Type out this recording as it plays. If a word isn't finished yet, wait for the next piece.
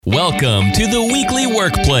Welcome to the Weekly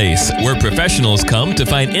Workplace, where professionals come to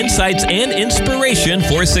find insights and inspiration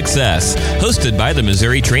for success. Hosted by the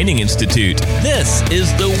Missouri Training Institute, this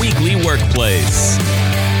is the Weekly Workplace.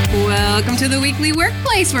 Welcome to the Weekly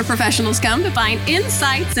Workplace, where professionals come to find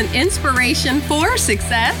insights and inspiration for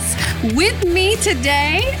success. With me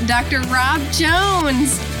today, Dr. Rob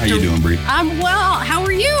Jones. How you doing, Bree? I'm well. How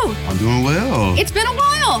are you? I'm doing well. It's been a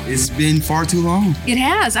while. It's been far too long. It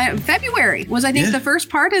has. February was, I think, the first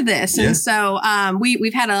part of this. And so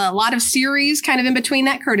we've had a lot of series kind of in between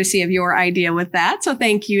that, courtesy of your idea with that. So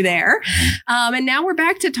thank you there. And now we're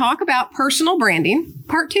back to talk about personal branding,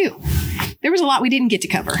 part 2. There was a lot we didn't get to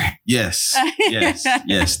cover. Yes,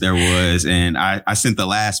 there was. And I sent the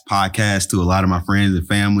last podcast to a lot of my friends and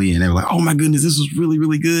family, and they were like, oh my goodness, this was really,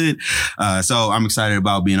 really good. So I'm excited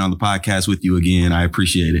about being on the podcast with you again. I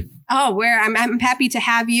appreciate it. Oh, I'm happy to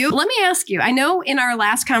have you. Let me ask you, I know in our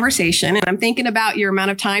last conversation, and I'm thinking about your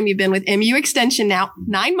amount of time you've been with MU Extension now,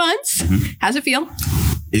 9 months. Mm-hmm. How's it feel?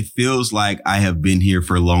 It feels like I have been here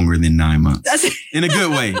for longer than 9 months. In a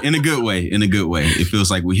good way. It feels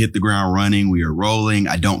like we hit the ground running. We are rolling.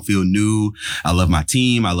 I don't feel new. I love my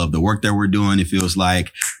team. I love the work that we're doing. It feels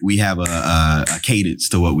like we have a cadence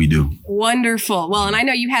to what we do. Wonderful. Well, and I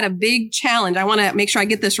know you had a big challenge. I want to make sure I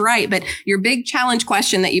get this right, but your big challenge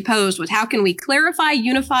question that you posed was, how can we clarify,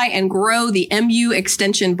 unify, and grow the MU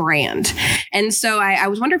Extension brand? And so I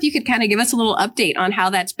was wondering if you could kind of give us a little update on how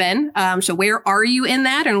that's been. So where are you in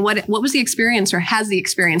that? And what was the experience, or has the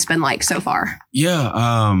experience been like so far?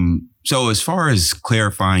 Yeah. So as far as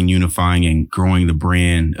clarifying, unifying, and growing the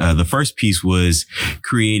brand, the first piece was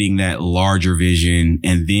creating that larger vision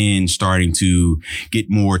and then starting to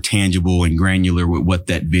get more tangible and granular with what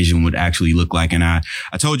that vision would actually look like. And I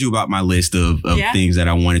told you about my list of things that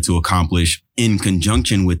I wanted to accomplish. In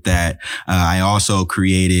conjunction with that, I also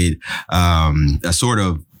created a sort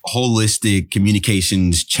of holistic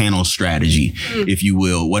communications channel strategy, if you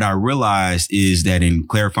will. What I realized is that in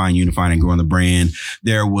clarifying, unifying, and growing the brand,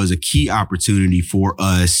 there was a key opportunity for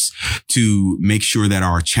us to make sure that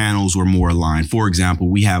our channels were more aligned. For example,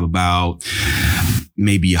 we have about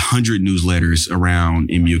maybe 100 newsletters around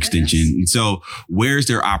MU Extension. And so where's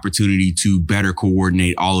there opportunity to better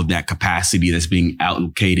coordinate all of that capacity that's being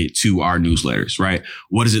allocated to our newsletters, right?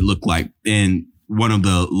 What does it look like? And one of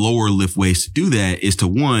the lower lift ways to do that is to,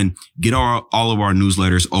 one, get all of our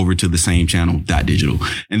newsletters over to the same channel, .digital.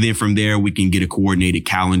 And then from there, we can get a coordinated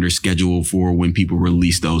calendar schedule for when people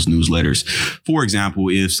release those newsletters. For example,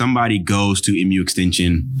 if somebody goes to MU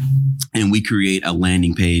Extension and we create a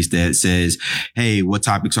landing page that says, hey, what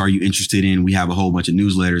topics are you interested in? We have a whole bunch of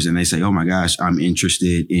newsletters, and they say, oh my gosh, I'm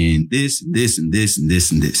interested in this, this, and this, and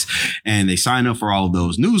this, and this. And they sign up for all of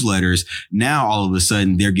those newsletters. Now, all of a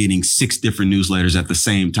sudden, they're getting 6 different newsletters at the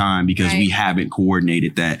same time because we haven't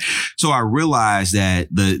coordinated that. So I realized that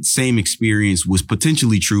the same experience was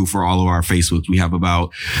potentially true for all of our Facebooks. We have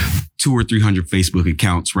about 200 or 300 Facebook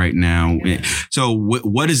accounts right now. Yes. So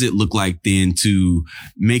what does it look like then to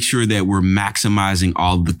make sure that we're maximizing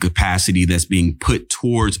all the capacity that's being put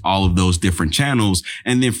towards all of those different channels?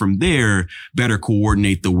 And then from there, better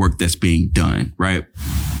coordinate the work that's being done, right?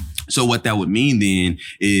 So what that would mean then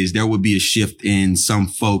is there would be a shift in some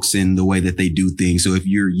folks in the way that they do things. So if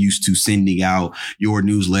you're used to sending out your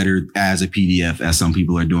newsletter as a PDF, as some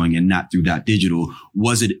people are doing, and not through .digital,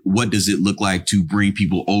 what does it look like to bring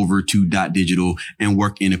people over to .digital and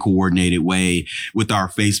work in a coordinated way? With our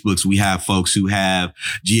Facebooks, we have folks who have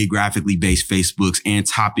geographically based Facebooks and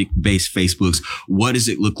topic based Facebooks. What does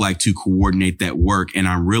it look like to coordinate that work? And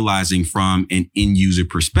I'm realizing from an end user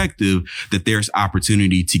perspective that there's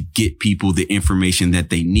opportunity to get people the information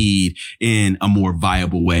that they need in a more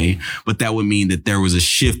viable way. But that would mean that there was a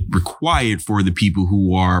shift required for the people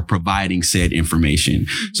who are providing said information.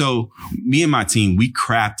 So me and my team, we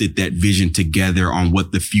crafted that vision together on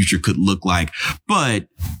what the future could look like. But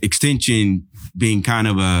Extension being kind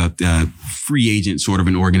of a free agent sort of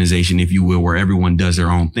an organization, if you will, where everyone does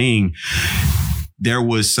their own thing, there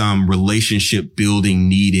was some relationship building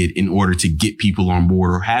needed in order to get people on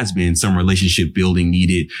board, or has been some relationship building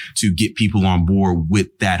needed to get people on board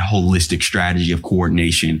with that holistic strategy of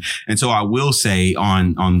coordination. And so I will say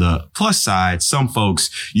on the plus side, some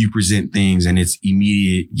folks, you present things and it's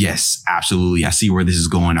immediate. Yes, absolutely. I see where this is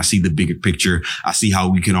going. I see the bigger picture. I see how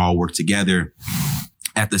we can all work together.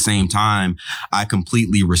 At the same time, I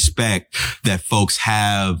completely respect that folks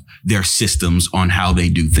have their systems on how they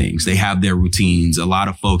do things. They have their routines. A lot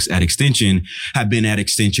of folks at Extension have been at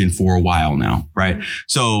Extension for a while now, right?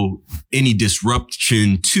 So any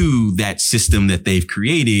disruption to that system that they've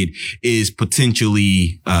created is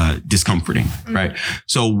potentially discomforting, right?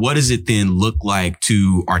 So what does it then look like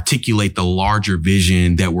to articulate the larger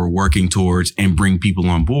vision that we're working towards and bring people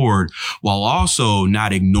on board while also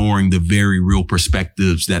not ignoring the very real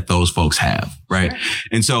perspective that those folks have, right? Sure.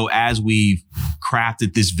 And so as we've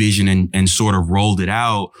crafted this vision and sort of rolled it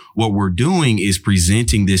out, what we're doing is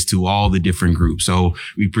presenting this to all the different groups. So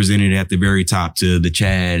we presented at the very top to the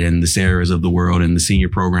Chad and the Sarahs of the world and the senior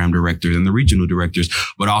program directors and the regional directors,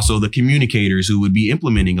 but also the communicators who would be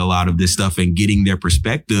implementing a lot of this stuff and getting their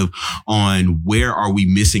perspective on where are we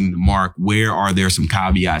missing the mark? Where are there some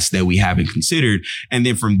caveats that we haven't considered? And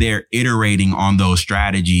then from there, iterating on those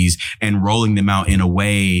strategies and rolling them out in a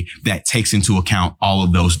way that takes into account all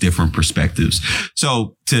of those different perspectives.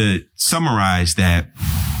 So to summarize that,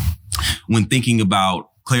 when thinking about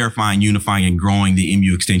clarifying, unifying, and growing the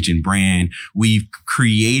MU Extension brand, we've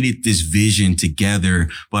created this vision together,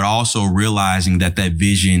 but also realizing that that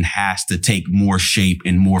vision has to take more shape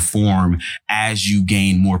and more form as you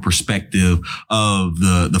gain more perspective of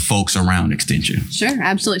the folks around Extension. Sure,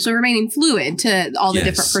 absolutely. So remaining fluid to all the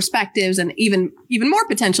different perspectives and even more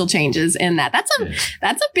potential changes in that.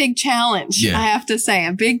 That's a big challenge, I have to say,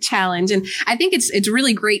 a big challenge. And I think it's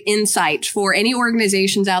really great insight for any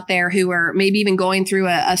organizations out there who are maybe even going through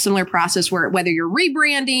a similar process where whether you're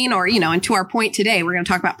rebranding or, and to our point today, we're going to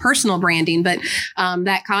talk about personal branding, but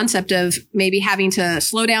that concept of maybe having to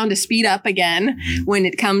slow down to speed up again when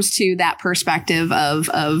it comes to that perspective of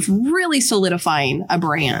really solidifying a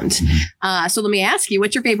brand. So let me ask you,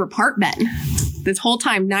 what's your favorite part, Ben? This whole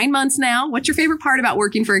time, 9 months now, what's your favorite part about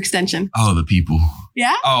working for Extension? Oh, the people.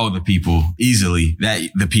 Yeah? Oh, the people. Easily.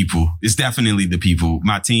 The people. It's definitely the people.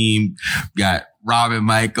 My team got Rob and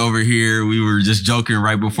Mike over here. We were just joking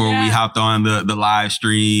right before we hopped on the live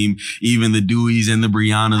stream. Even the Deweys and the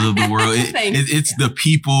Briannas of the world. It's the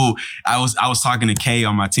people. I was talking to Kay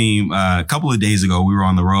on my team a couple of days ago. We were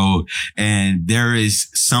on the road, and there is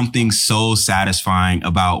something so satisfying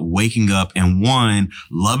about waking up and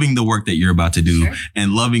loving the work that you're about to do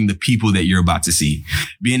and loving the people that you're about to see.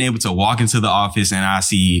 Being able to walk into the office and I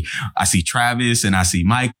see Travis and I see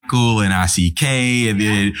Michael and I see Kay and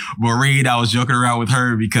then Maureen. I was joking around with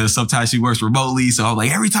her because sometimes she works remotely. So I'm like,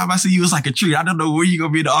 every time I see you, it's like a treat. I don't know where you're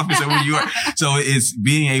going to be in the office and where you are. So it's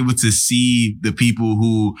being able to see the people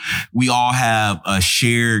who we all have a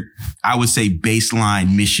shared, I would say,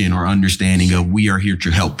 baseline mission or understanding of we are here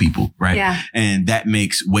to help people, right? Yeah. And that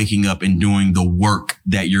makes waking up and doing the work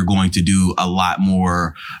that you're going to do a lot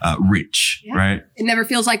more rich, right? It never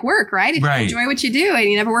feels like work, right? If you enjoy what you do and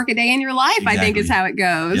you never work a day in your life, I think is how it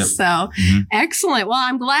goes. Yep. So excellent. Well,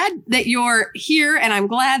 I'm glad that you're here and I'm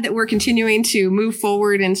glad that we're continuing to move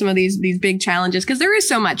forward in some of these big challenges because there is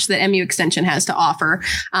so much that MU Extension has to offer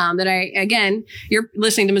you're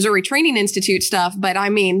listening to Missouri Training Institute stuff, but I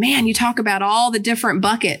mean, man, you talk about all the different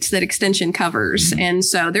buckets that Extension covers. And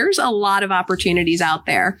so there's a lot of opportunities out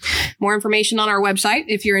there. More information on our website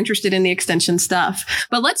if you're interested in the Extension stuff.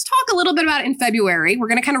 But let's talk a little bit about it in February. We're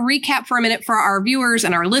going to kind of recap for a minute for our viewers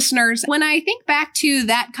and our listeners. When I think back to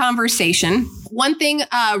that conversation, one thing,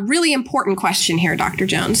 really important question here, Dr.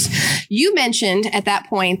 Jones. You mentioned at that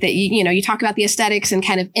point that, you talk about the aesthetics and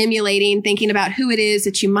kind of emulating, thinking about who it is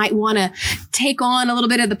that you might want to take on a little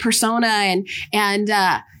bit of the persona and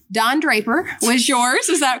Don Draper was yours.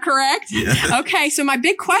 Is that correct? Yeah. Okay. So my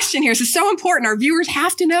big question here, this is so important. Our viewers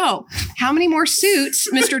have to know, how many more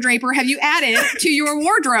suits, Mr. Draper, have you added to your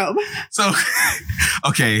wardrobe? So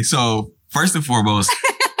first and foremost,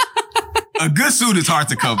 a good suit is hard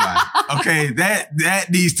to come by. Okay. That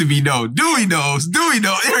needs to be known. Dewey knows.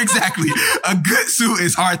 Exactly. A good suit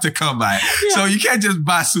is hard to come by. Yeah. So you can't just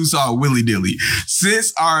buy suits all willy-nilly.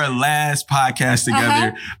 Since our last podcast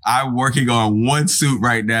together, I'm working on one suit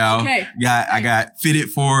right now. Okay. I got fitted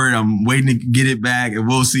for it. I'm waiting to get it back and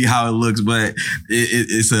we'll see how it looks. But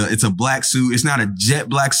it's a black suit. It's not a jet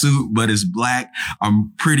black suit, but it's black.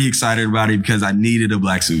 I'm pretty excited about it because I needed a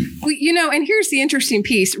black suit. Well, and here's the interesting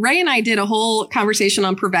piece. Ray and I did a whole conversation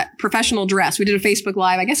on professional dress. We did a Facebook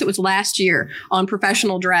Live, I guess it was last year, on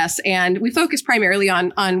professional dress, and we focused primarily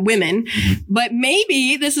on women. But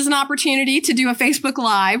maybe this is an opportunity to do a Facebook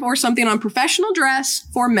Live or something on professional dress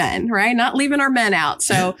for men, right? Not leaving our men out.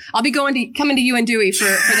 So I'll be coming to you and Dewey for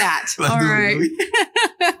that. All right.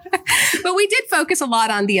 But we did focus a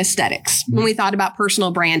lot on the aesthetics when we thought about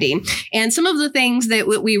personal branding. And some of the things that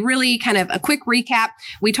we really kind of a quick recap,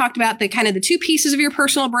 we talked about the kind of the two pieces of your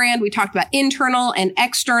personal brand. We talked about internal and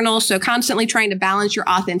external. So constantly trying to balance your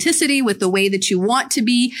authenticity with the way that you want to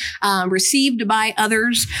be received by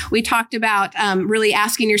others. We talked about really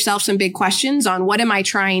asking yourself some big questions on what am I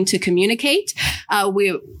trying to communicate?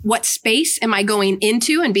 What space am I going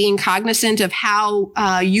into, and being cognizant of how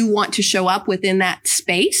you want to show up within that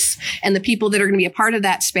space and the people that are going to be a part of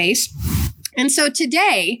that space. And so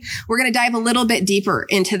today we're going to dive a little bit deeper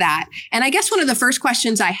into that. And I guess one of the first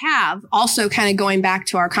questions I have, also kind of going back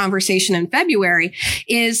to our conversation in February,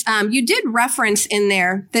 is you did reference in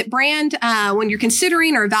there that brand, when you're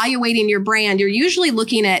considering or evaluating your brand, you're usually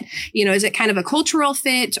looking at, is it kind of a cultural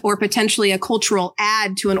fit or potentially a cultural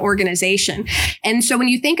add to an organization? And so when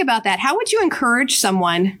you think about that, how would you encourage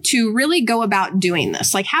someone to really go about doing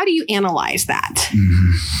this? Like, how do you analyze that?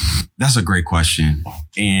 That's a great question.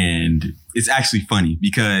 And it's actually funny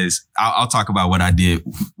because I'll talk about what I did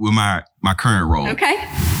with my current role. Okay.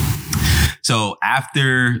 So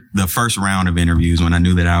after the first round of interviews, when I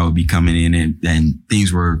knew that I would be coming in and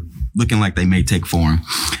things were looking like they may take form,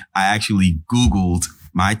 I actually Googled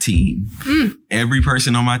my team, every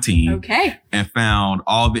person on my team, and found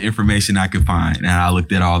all the information I could find. And I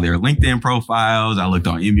looked at all their LinkedIn profiles. I looked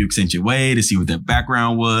on MU Extension Way to see what their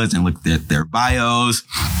background was and looked at their bios.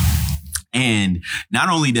 And not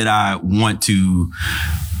only did I want to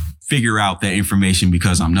figure out that information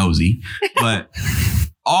because I'm nosy, but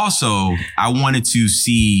also I wanted to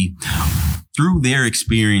see through their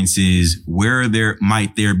experiences where there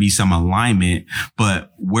might be some alignment,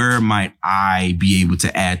 but where might I be able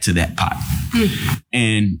to add to that pot?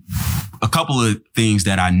 And a couple of things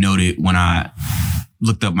that I noted when I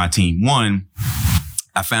looked up my team. One,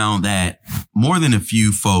 I found that more than a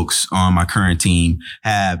few folks on my current team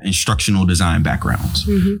have instructional design backgrounds,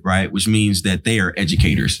 right? Which means that they are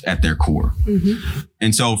educators at their core.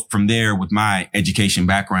 And so from there, with my education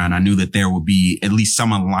background, I knew that there would be at least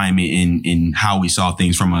some alignment in how we saw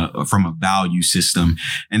things from a value system.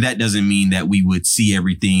 And that doesn't mean that we would see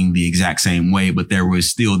everything the exact same way, but there was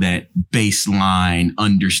still that baseline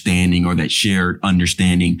understanding or that shared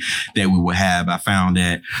understanding that we would have. I found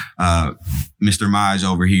that Mr. Mize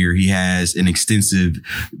over here, he has an extensive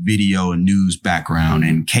video and news background,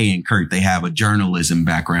 and Kay and Kurt, they have a journalism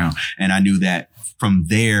background. And I knew that from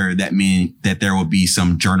there, that meant that there would be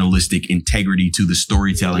some journalistic integrity to the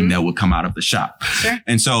storytelling that would come out of the shop. Sure.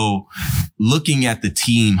 And so looking at the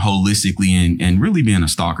team holistically and really being a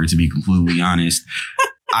stalker, to be completely honest,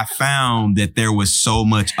 I found that there was so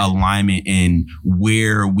much alignment in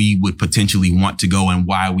where we would potentially want to go and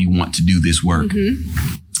why we want to do this work.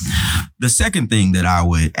 The second thing that I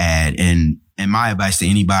would add, and my advice to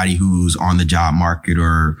anybody who's on the job market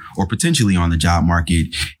or potentially on the job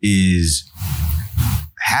market, is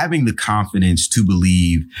having the confidence to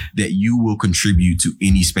believe that you will contribute to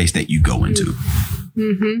any space that you go into.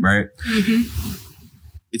 Right?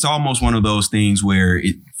 It's almost one of those things where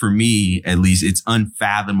for me, at least, it's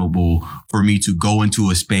unfathomable for me to go into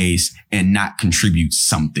a space and not contribute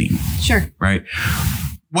something. Sure. Right?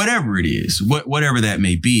 Whatever it is, whatever that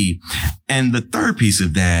may be. And the third piece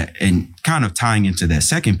of that, and kind of tying into that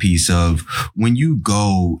second piece of when you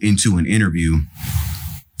go into an interview,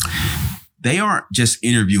 they aren't just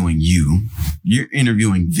interviewing you, you're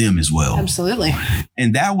interviewing them as well. Absolutely.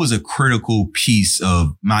 And that was a critical piece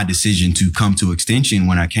of my decision to come to Extension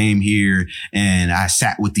when I came here, and I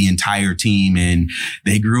sat with the entire team, and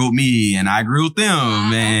they grilled me and I grilled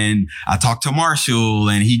them. And I talked to Marshall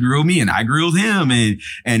and he grilled me and I grilled him,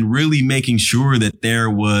 and really making sure that there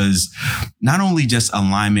was not only just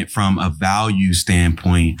alignment from a value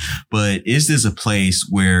standpoint, but is this a place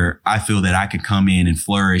where I feel that I could come in and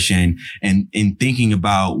flourish, and in thinking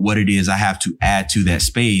about what it is I have to add to that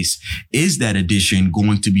space, is that addition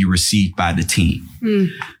going to be received by the team?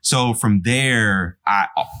 So from there,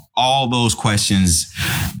 all those questions,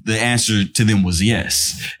 the answer to them was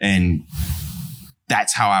yes. And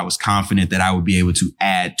that's how I was confident that I would be able to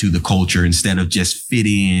add to the culture instead of just fit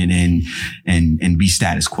in and be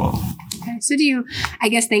status quo. Okay. So do you, I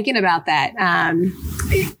guess, thinking about that,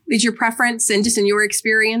 is your preference and just in your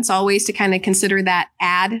experience always to kind of consider that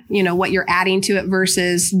add, what you're adding to it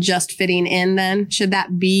versus just fitting in then? Should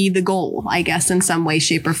that be the goal, I guess, in some way,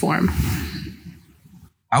 shape or form?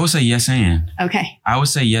 I would say yes and. Okay. I would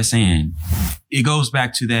say yes and. It goes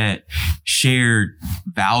back to that shared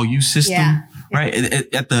value system, right?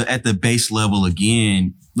 At the base level,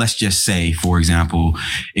 again, let's just say, for example,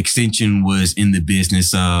 Extension was in the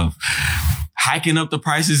business of hiking up the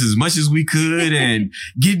prices as much as we could and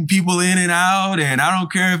getting people in and out. And I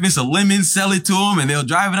don't care if it's a lemon, sell it to them and they'll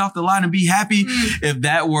drive it off the lot and be happy. If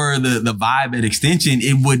that were the vibe at Extension,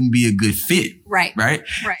 it wouldn't be a good fit. Right.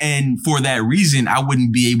 And for that reason, I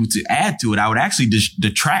wouldn't be able to add to it. I would actually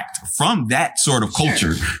detract from that sort of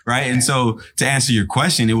culture. Sure. Right. Sure. And so to answer your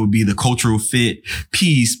question, it would be the cultural fit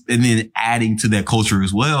piece and then adding to that culture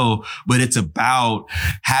as well. But it's about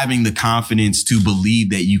having the confidence to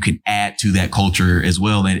believe that you can add to that culture as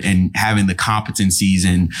well, and having the competencies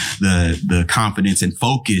and the confidence and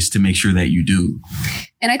focus to make sure that you do.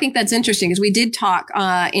 And I think that's interesting because we did talk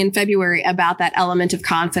in February about that element of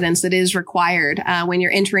confidence that is required when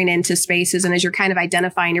you're entering into spaces and as you're kind of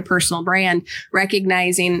identifying your personal brand,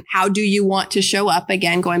 recognizing how do you want to show up,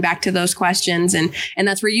 again, going back to those questions. And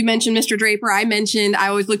that's where you mentioned Mr. Draper. I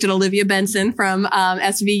always looked at Olivia Benson from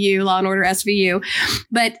SVU, Law and Order SVU,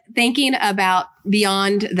 but thinking about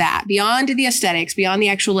beyond that, beyond the aesthetics, beyond the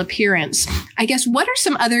actual appearance, I guess, what are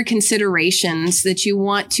some other considerations that you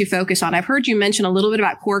want to focus on? I've heard you mention a little bit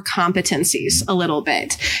about core competencies a little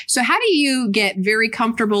bit. So how do you get very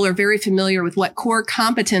comfortable or very familiar with what core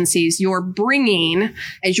competencies you're bringing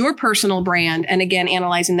as your personal brand? And again,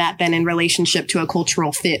 analyzing that then in relationship to a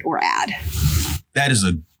cultural fit or ad. That is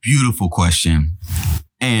a beautiful question.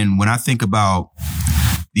 And when I think about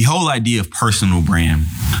the whole idea of personal brand,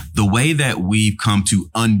 the way that we've come to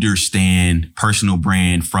understand personal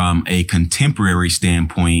brand from a contemporary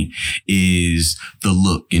standpoint is the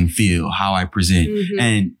look and feel, how I present. Mm-hmm.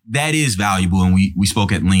 And that is valuable. And we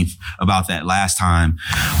spoke at length about that last time,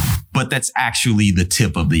 but that's actually the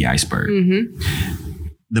tip of the iceberg. Mm-hmm.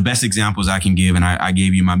 The best examples I can give, and I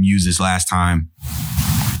gave you my muses last time.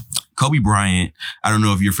 Kobe Bryant, I don't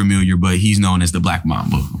know if you're familiar, but he's known as the Black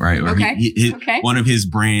Mamba, right? Okay. One of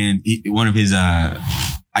his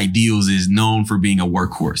ideals is known for being a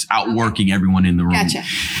workhorse, outworking everyone in the room. Gotcha.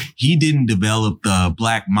 He didn't develop the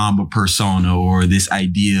Black Mamba persona or this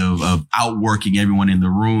idea of outworking everyone in the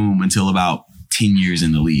room until about 10 years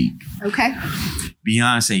in the league. Okay.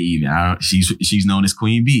 Beyonce even, she's known as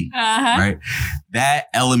Queen Bee, right? That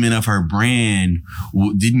element of her brand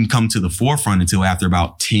didn't come to the forefront until after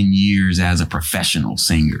about 10 years as a professional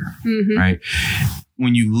singer, right?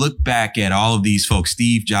 When you look back at all of these folks,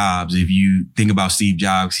 Steve Jobs, if you think about Steve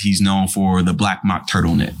Jobs, he's known for the black mock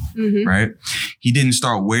turtleneck, right? He didn't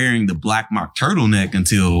start wearing the black mock turtleneck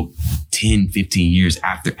until 10, 15 years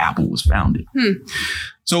after Apple was founded.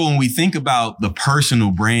 So when we think about the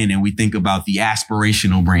personal brand and we think about the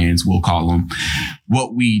aspirational brands, we'll call them,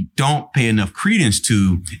 what we don't pay enough credence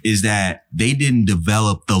to is that they didn't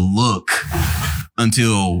develop the look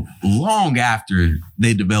until long after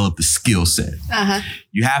they developed the skill set.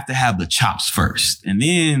 You have to have the chops first, and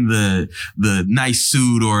then the nice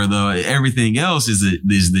suit or the everything else is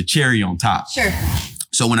the cherry on top. Sure.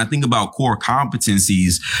 So when I think about core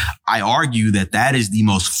competencies, I argue that is the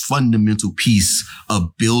most fundamental piece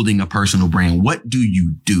of building a personal brand. What do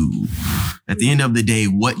you do? At the end of the day,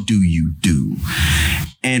 what do you do?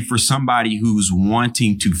 And for somebody who's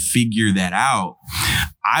wanting to figure that out,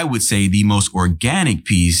 I would say the most organic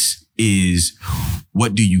piece is,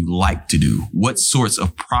 what do you like to do? What sorts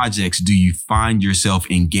of projects do you find yourself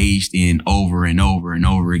engaged in over and over and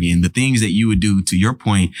over again? The things that you would do, to your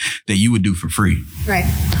point, that you would do for free. Right.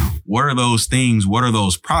 What are those things? What are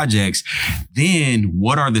those projects? Then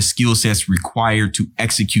what are the skill sets required to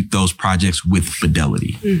execute those projects with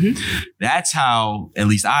fidelity? That's how, at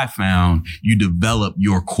least I found, you develop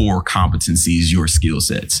your core competencies, your skill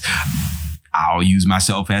sets. I'll use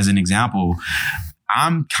myself as an example.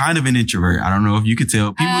 I'm kind of an introvert. I don't know if you could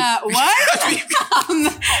tell. People, what?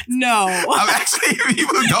 No. I'm actually,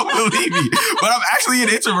 people don't believe me, but I'm actually an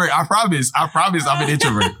introvert. I promise I'm an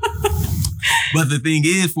introvert. But the thing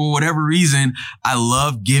is, for whatever reason, I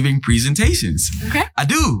love giving presentations. Okay. I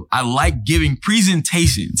do. I like giving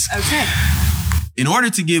presentations. Okay. In order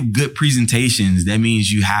to give good presentations, that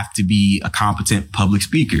means you have to be a competent public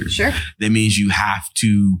speaker. Sure. That means you have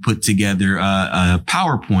to put together a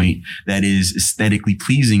PowerPoint that is aesthetically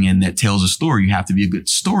pleasing and that tells a story. You have to be a good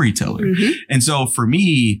storyteller. And so for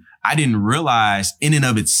me, I didn't realize in and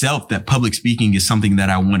of itself that public speaking is something that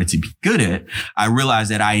I wanted to be good at. I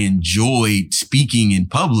realized that I enjoyed speaking in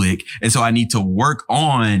public. And so I need to work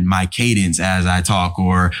on my cadence as I talk,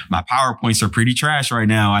 or my PowerPoints are pretty trash right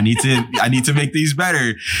now. I need to make these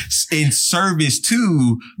better in service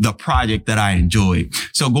to the project that I enjoy.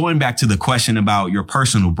 So going back to the question about your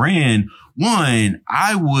personal brand, one,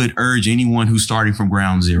 I would urge anyone who's starting from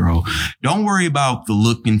ground zero, don't worry about the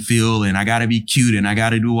look and feel and I got to be cute and I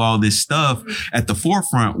got to do all this stuff at the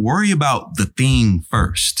forefront. Worry about the thing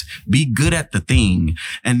first. Be good at the thing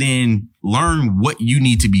and then learn what you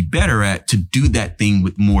need to be better at to do that thing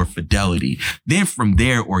with more fidelity. Then from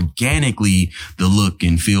there, organically, the look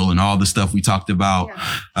and feel and all the stuff we talked about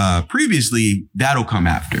previously, that'll come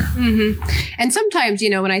after. Mm-hmm. And sometimes,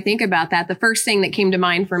 when I think about that, the first thing that came to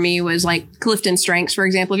mind for me was like Clifton Strengths, for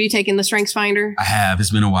example. Have you taken the Strengths Finder? I have.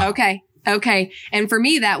 It's been a while. Okay. And for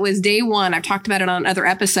me, that was day one. I've talked about it on other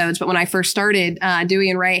episodes, but when I first started,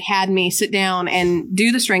 Dewey and Ray had me sit down and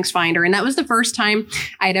do the Strengths Finder. And that was the first time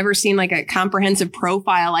I had ever seen like a comprehensive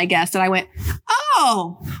profile, I guess, that I went,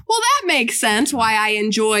 oh, well, that makes sense why I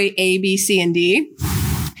enjoy A, B, C, and D.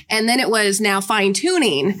 And then it was now fine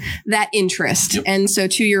tuning that interest. Yep. And so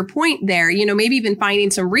to your point there, maybe even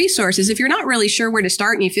finding some resources. If you're not really sure where to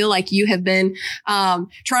start and you feel like you have been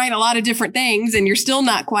trying a lot of different things and you're still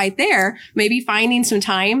not quite there, maybe finding some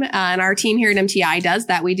time. And our team here at MTI does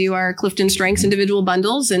that. We do our Clifton Strengths individual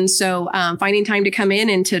bundles. And so finding time to come in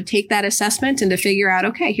and to take that assessment and to figure out,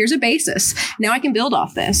 okay, here's a basis. Now I can build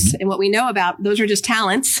off this. And what we know about those are just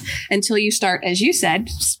talents until you start, as you said,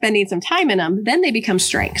 spending some time in them, then they become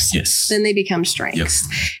strengths. Yes. Then they become strengths.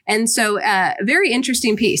 Yep. And so very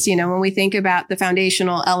interesting piece, when we think about the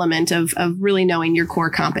foundational element of really knowing your core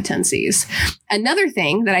competencies. Another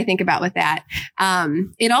thing that I think about with that,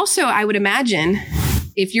 it also, I would imagine,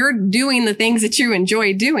 if you're doing the things that you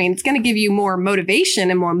enjoy doing, it's going to give you more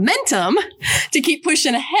motivation and momentum to keep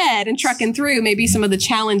pushing ahead and trucking through maybe some of the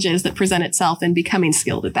challenges that present itself and becoming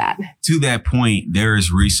skilled at that. To that point, there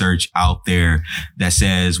is research out there that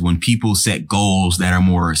says when people set goals that are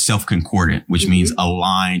more self-concordant, which means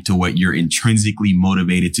aligned to what you're intrinsically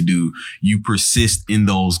motivated to do, you persist in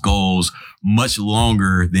those goals much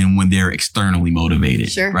longer than when they're externally motivated.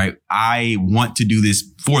 Sure. Right? I want to do this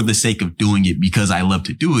for the sake of doing it because I love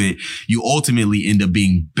to do it. You ultimately end up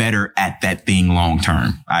being better at that thing long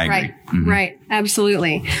term. I agree. Right. Right.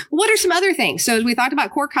 Absolutely. What are some other things? So as we talked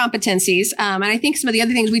about core competencies, and I think some of the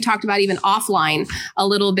other things we talked about even offline a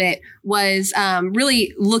little bit was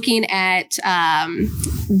really looking at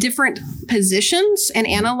different positions and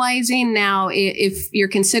analyzing now if you're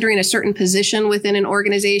considering a certain position within an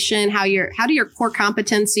organization, how do your core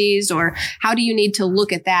competencies or how do you need to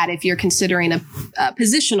look at that if you're considering a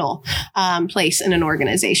positional place in an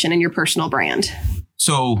organization and your personal brand?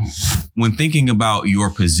 So when thinking about your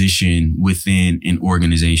position within an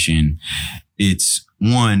organization, it's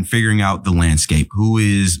one, figuring out the landscape. Who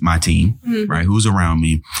is my team, right? Who's around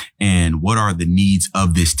me and what are the needs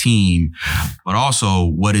of this team, but also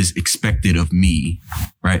what is expected of me,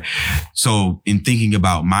 right? So in thinking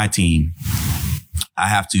about my team, I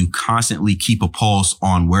have to constantly keep a pulse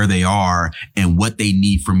on where they are and what they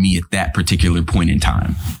need from me at that particular point in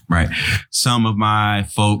time, right? Some of my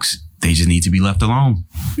folks, they just need to be left alone.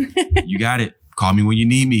 You got it. Call me when you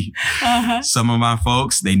need me. Some of my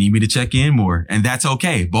folks, they need me to check in more. And that's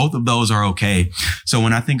okay. Both of those are okay. So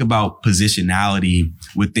when I think about positionality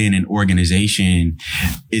within an organization,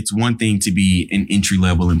 it's one thing to be an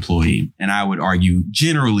entry-level employee. And I would argue,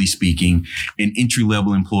 generally speaking, an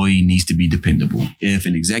entry-level employee needs to be dependable. If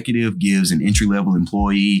an executive gives an entry-level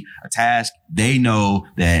employee a task, they know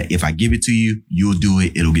that if I give it to you, you'll do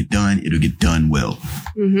it. It'll get done well.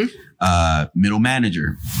 Middle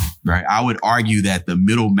manager, right? I would argue that the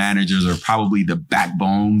middle managers are probably the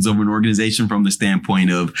backbones of an organization from the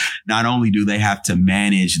standpoint of not only do they have to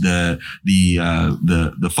manage the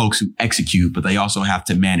folks who execute, but they also have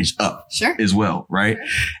to manage up as well, right?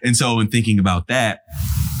 And so in thinking about that,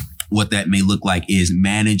 what that may look like is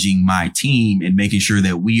managing my team and making sure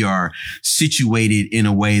that we are situated in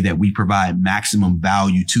a way that we provide maximum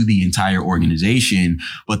value to the entire organization,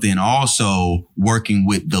 but then also working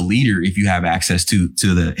with the leader, if you have access to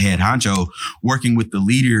the head honcho, working with the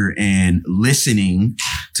leader and listening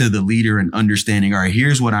to the leader and understanding, all right,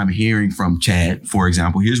 here's what I'm hearing from Chad, for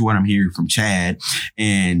example. Here's what I'm hearing from Chad.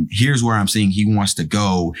 And here's where I'm seeing he wants to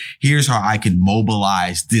go. Here's how I can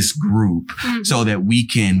mobilize this group so that we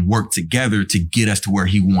can work together to get us to where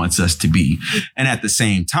he wants us to be. And at the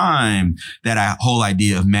same time, that whole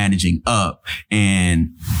idea of managing up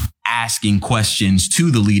and asking questions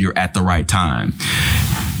to the leader at the right time.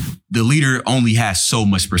 the leader only has so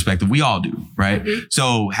much perspective. We all do, right? Mm-hmm.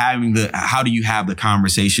 So how do you have the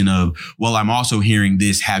conversation of, well, I'm also hearing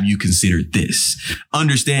this. Have you considered this?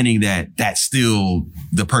 Understanding that that's still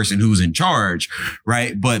the person who's in charge,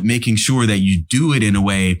 right? But making sure that you do it in a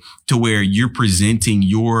way to where you're presenting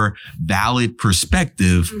your valid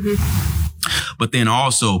perspective, but then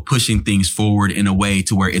also pushing things forward in a way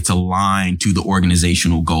to where it's aligned to the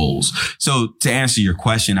organizational goals. So to answer your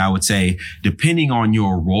question, I would say, depending on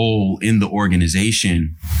your role in the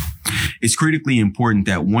organization, it's critically important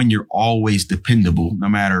that one, you're always dependable, no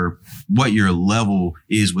matter what your level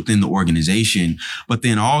is within the organization, but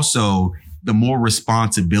then also the more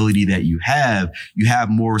responsibility that you have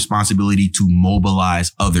more responsibility to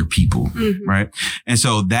mobilize other people, right? And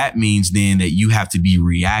so that means then that you have to be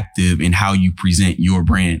reactive in how you present your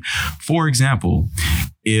brand. For example,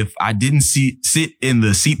 if I didn't sit in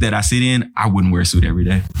the seat that I sit in, I wouldn't wear a suit every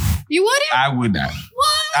day. You wouldn't? I would not.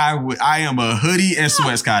 What? I am a hoodie and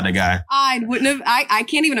sweats kind of guy. I wouldn't have. I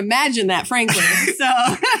can't even imagine that, frankly. So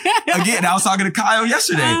again, I was talking to Kyle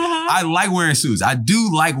yesterday. I like wearing suits. I do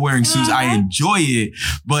like wearing suits. I enjoy it.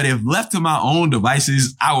 But if left to my own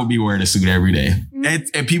devices, I would be wearing a suit every day.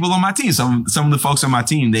 And people on my team, some of the folks on my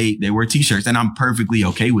team, they wear t-shirts, and I'm perfectly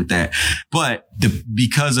okay with that. But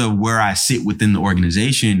because of where I sit within the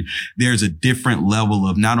organization, there's a different level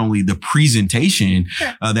of not only the presentation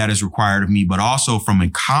that is required of me, but also from a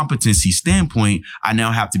competency standpoint, I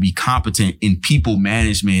now have to be competent in people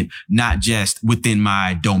management, not just within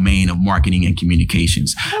my domain of marketing and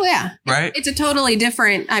communications. Oh, yeah. Right? It's a totally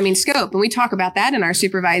different, scope. And we talk about that in our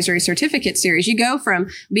supervisory certificate series. You go from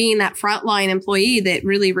being that frontline employee that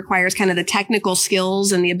really requires kind of the technical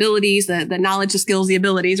skills and the abilities, the knowledge, the skills, the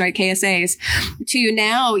abilities, right? KSAs, to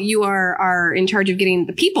now you are in charge of getting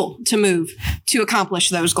the people to move to accomplish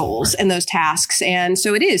those goals and those tasks. And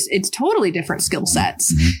so it's totally different skill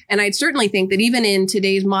sets. And I'd certainly think that even in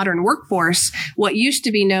today's modern workforce, what used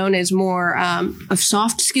to be known as more of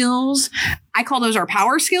soft skills, I call those our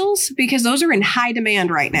power skills, because those are in high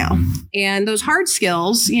demand right now. And those hard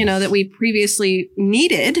skills, that we previously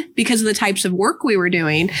needed because of the types of work we were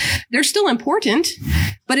doing, they're still important,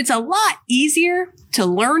 but it's a lot easier to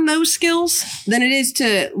learn those skills than it is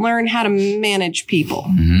to learn how to manage people.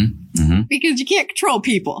 Because you can't control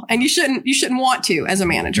people, and you shouldn't want to as a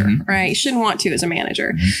manager, right? You shouldn't want to as a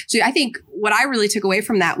manager. So I think what I really took away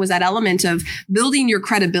from that was that element of building your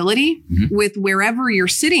credibility with wherever you're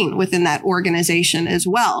sitting within that organization as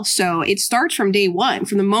well. So it starts from day one,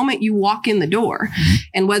 from the moment you walk in the door,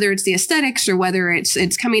 and whether it's the aesthetics or whether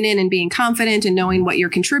it's coming in and being confident and knowing what you're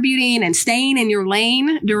contributing and staying in your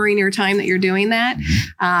lane during your time that you're doing that,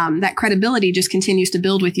 that credibility just continues to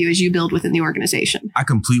build with you as you build within the organization. I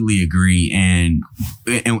completely agree. And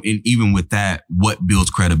even with that, what builds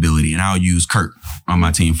credibility? And I'll use Kurt on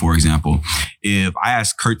my team, for example. If I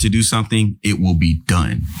ask Kurt to do something, it will be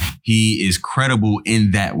done. He is credible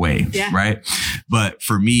in that way, right? But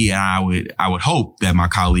for me, I would hope that my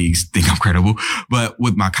colleagues think I'm credible. But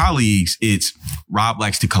with my colleagues, it's Rob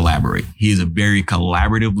likes to collaborate. He is a very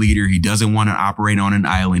collaborative leader. He doesn't want to operate on an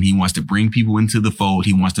island. He wants to bring people into the fold.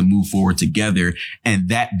 He wants to move forward together. And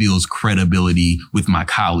that builds credibility with my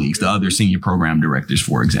colleagues, the other senior program directors,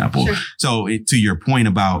 for example. Sure. So to your point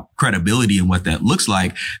about credibility and what that looks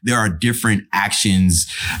like, there are different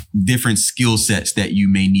actions, different skill sets that you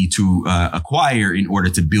may need to acquire in order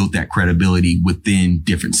to build that credibility within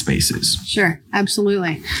different spaces. Sure.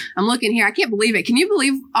 Absolutely. I'm looking here. I can't believe it. Can you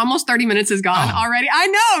believe almost 30 minutes is gone already? I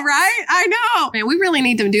know, right? I know. Man, we really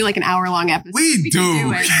need to do like an hour-long episode. We do.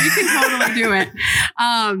 We can totally do it.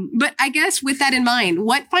 But I guess with that in mind,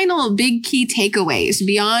 what final big key takeaways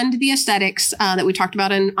beyond the aesthetics that we talked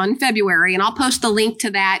about on February, and I'll post the link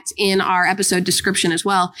to that in our episode description as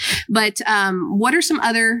well. But what are some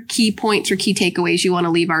other key points or key takeaways you want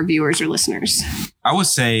to leave our viewers or listeners? I would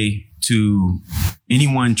say to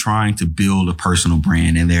anyone trying to build a personal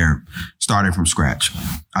brand and they're starting from scratch,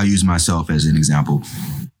 I'll use myself as an example.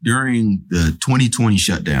 During the 2020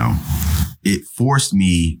 shutdown, it forced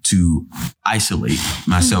me to isolate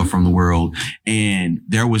myself from the world, and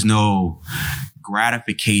there was no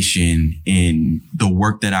gratification in the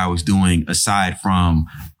work that I was doing aside from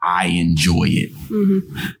I enjoy it.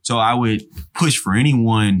 So I would push for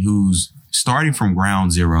anyone who's starting from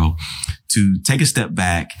ground zero to take a step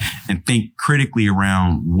back and think critically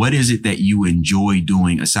around what is it that you enjoy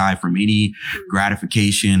doing aside from any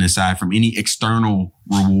gratification, aside from any external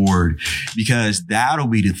reward, because that'll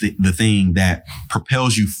be the thing that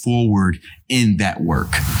propels you forward in that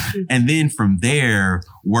work. And then from there,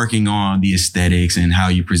 working on the aesthetics and how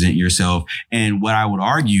you present yourself. And what I would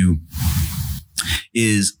argue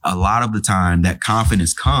is a lot of the time that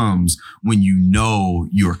confidence comes when you know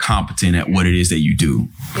you're competent at what it is that you do.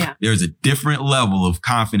 Yeah. There's a different level of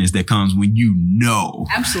confidence that comes when you know.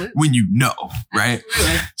 Absolutely. When you know, right?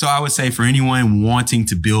 Absolutely. So I would say for anyone wanting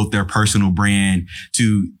to build their personal brand,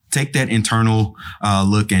 to take that internal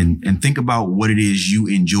look and think about what it is you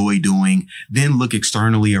enjoy doing, then look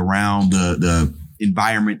externally around the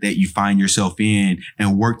environment that you find yourself in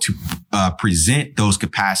and work to present those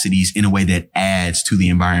capacities in a way that adds to the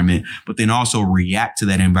environment, but then also react to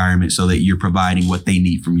that environment so that you're providing what they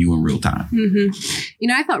need from you in real time.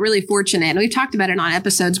 Mm-hmm. I felt really fortunate, and we've talked about it on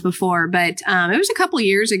episodes before, but it was a couple of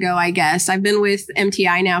years ago, I guess. I've been with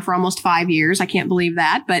MTI now for almost 5 years. I can't believe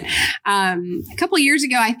that. But a couple of years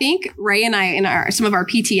ago, I think Ray and I, in some of our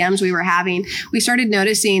PTMs we were having, we started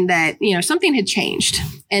noticing that, something had changed.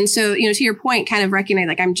 And so, to your point, kind of recognize,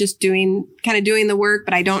 like, I'm just doing the work,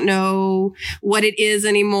 but I don't know what it is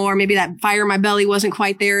anymore. Maybe that fire in my belly wasn't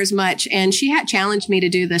quite there as much. And she had challenged me to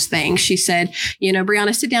do this thing. She said,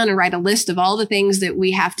 Brianna, sit down and write a list of all the things that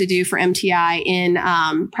we have to do for MTI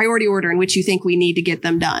in priority order in which you think we need to get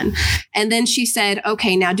them done. And then she said,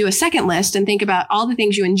 okay, now do a second list and think about all the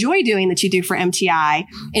things you enjoy doing that you do for MTI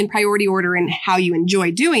in priority order and how you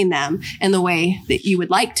enjoy doing them and the way that you would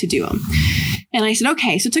like to do them. And I said,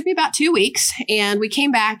 okay. So it took me about 2 weeks, and we came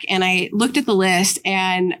back and I looked at the list,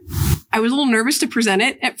 and I was a little nervous to present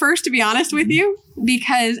it at first, to be honest with you,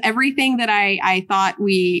 because everything that I thought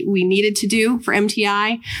we needed to do for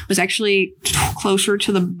MTI was actually closer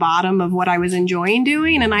to the bottom of what I was enjoying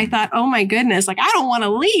doing. And I thought, oh my goodness, like, I don't want to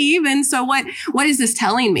leave. And so what is this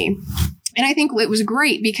telling me? And I think it was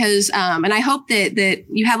great because, and I hope that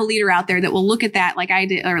you have a leader out there that will look at that like I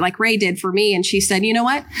did, or like Ray did for me. And she said, you know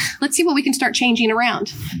what? Let's see what we can start changing around.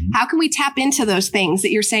 Mm-hmm. How can we tap into those things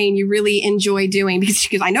that you're saying you really enjoy doing?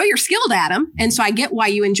 Because I know you're skilled at them. And so I get why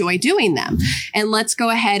you enjoy doing them. And let's go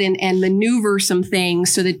ahead and maneuver some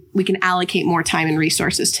things so that we can allocate more time and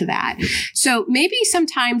resources to that. So maybe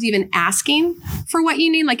sometimes even asking for what you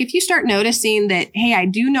need. Like if you start noticing that, hey, I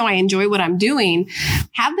do know I enjoy what I'm doing,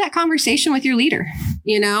 have that conversation with your leader.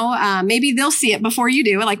 Maybe they'll see it before you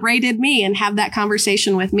do, like Ray did me, and have that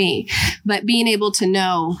conversation with me. But being able to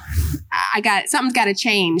know, something's got to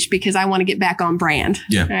change because I want to get back on brand.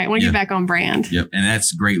 Yeah. Right? I want to get back on brand. Yep. And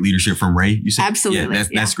that's great leadership from Ray. You said? Absolutely. Yeah,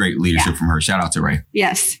 that's great leadership from her. Shout out to Ray.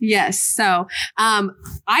 Yes. So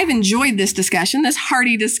I've enjoyed this discussion, this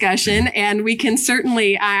hearty discussion, and we can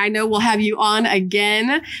certainly, I know we'll have you on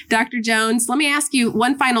again, Dr. Jones. Let me ask you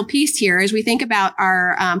one final piece here as we think about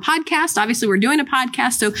our podcast. Obviously, we're doing a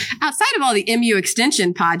podcast. So outside of all the MU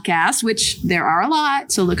Extension podcasts, which there are a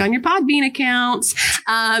lot, so look on your Podbean accounts.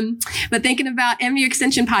 But thinking about MU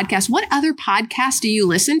Extension podcasts, what other podcasts do you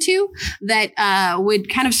listen to that would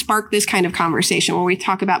kind of spark this kind of conversation where we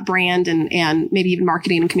talk about brand and maybe even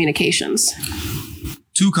marketing and communications?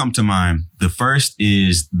 Two come to mind. The first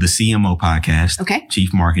is the CMO podcast, okay.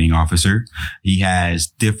 Chief Marketing Officer. He has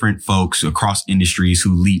different folks across industries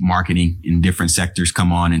who lead marketing in different sectors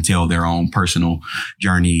come on and tell their own personal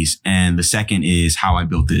journeys. And the second is How I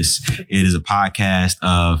Built This. It is a podcast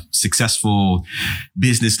of successful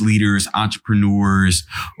business leaders, entrepreneurs,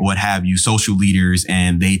 what have you, social leaders,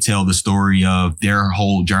 and they tell the story of their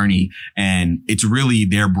whole journey. And it's really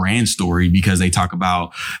their brand story because they talk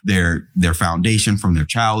about their foundation from their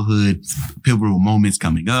childhood, pivotal moments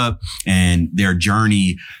coming up, and their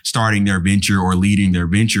journey starting their venture or leading their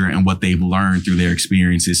venture and what they've learned through their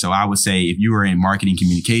experiences. So I would say if you are in marketing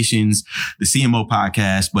communications, the CMO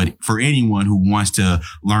podcast, but for anyone who wants to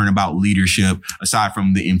learn about leadership, aside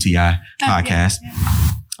from the MTI podcast,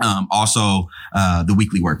 also the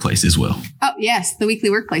Weekly Workplace as well. Oh, yes. The Weekly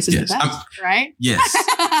Workplace is the best, right? Yes.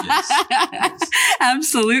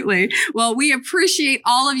 Absolutely. Well, we appreciate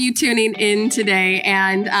all of you tuning in today.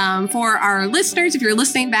 And for our listeners, if you're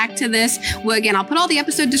listening back to this, well, again, I'll put all the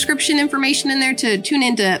episode description information in there to tune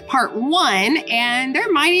into part 1. And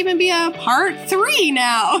there might even be a part 3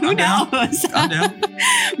 now. Who knows? I'm down.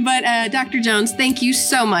 But Dr. Jones, thank you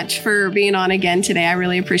so much for being on again today. I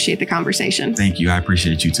really appreciate the conversation. Thank you. I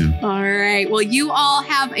appreciate you too. All right. Well, you all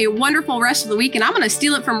have a wonderful rest of the week. And I'm going to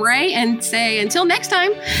steal it from Ray and say, until next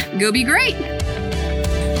time, go be great.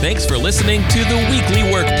 Thanks for listening to The Weekly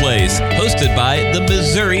Workplace, hosted by the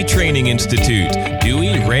Missouri Training Institute.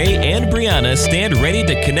 Dewey, Ray, and Brianna stand ready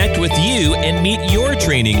to connect with you and meet your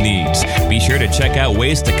training needs. Be sure to check out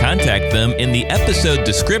ways to contact them in the episode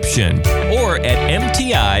description or at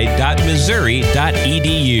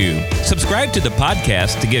mti.missouri.edu. Subscribe to the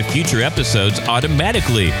podcast to get future episodes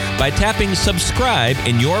automatically by tapping subscribe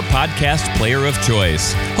in your podcast player of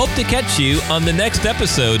choice. Hope to catch you on the next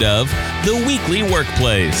episode of The Weekly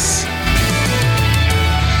Workplace.